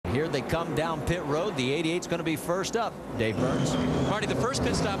here they come down pit road. The 88's going to be first up. Dave Burns. Marty, the first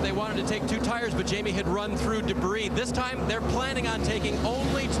pit stop, they wanted to take 2 tires, but Jamie had run through debris. This time, they're planning on taking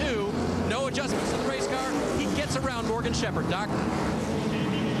only 2. No adjustments to the race car. He gets around Morgan Shepherd. Doc?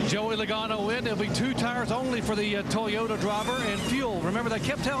 Joey Logano in. There'll be 2 tires only for the Toyota driver, and fuel. Remember, they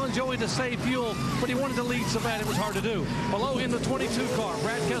kept telling Joey to save fuel, but he wanted to lead so bad it was hard to do. Below him, the 22 car,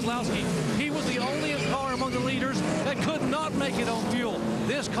 Brad Keselowski. He was the only car among the leaders that could not make it on fuel.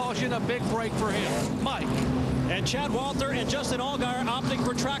 This caution, a big break for him. Mike. And Chad Walter and Justin Allgaier opting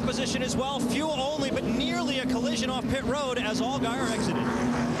for track position as well. Fuel only, but nearly a collision off pit road as Allgaier exited.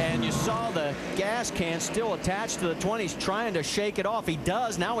 And you saw the gas can still attached to the 20s trying to shake it off. He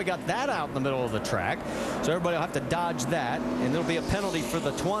does. Now we got that out in the middle of the track. So everybody will have to dodge that. And there'll be a penalty for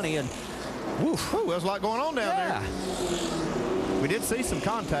the 20. And woof, there's a lot going on down there. We did see some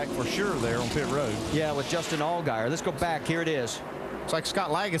contact for sure there on pit road. Yeah, with Justin Allgaier. Let's go back. Here it is. It's like Scott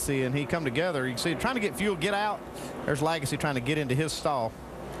Lagacy and he come together. You can see trying to get fuel, get out. There's Lagacy trying to get into his stall.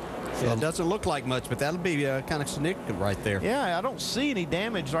 Yeah, it doesn't look like much, but that'll be kind of significant right there. Yeah, I don't see any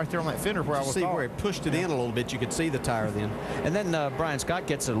damage right there on that fender where I was see where it pushed it in a little bit. You could see the tire then. And then Brian Scott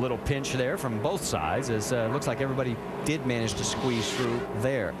gets a little pinch there from both sides, as looks like everybody did manage to squeeze through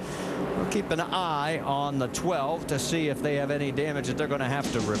there. We'll keep an eye on the 12 to see if they have any damage that they're going to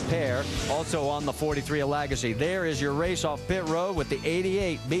have to repair. Also on the 43 of Lagacy. There is your race off pit road with the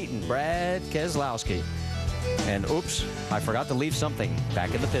 88 beating Brad Keselowski. And oops, I forgot to leave something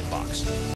back in the pit box.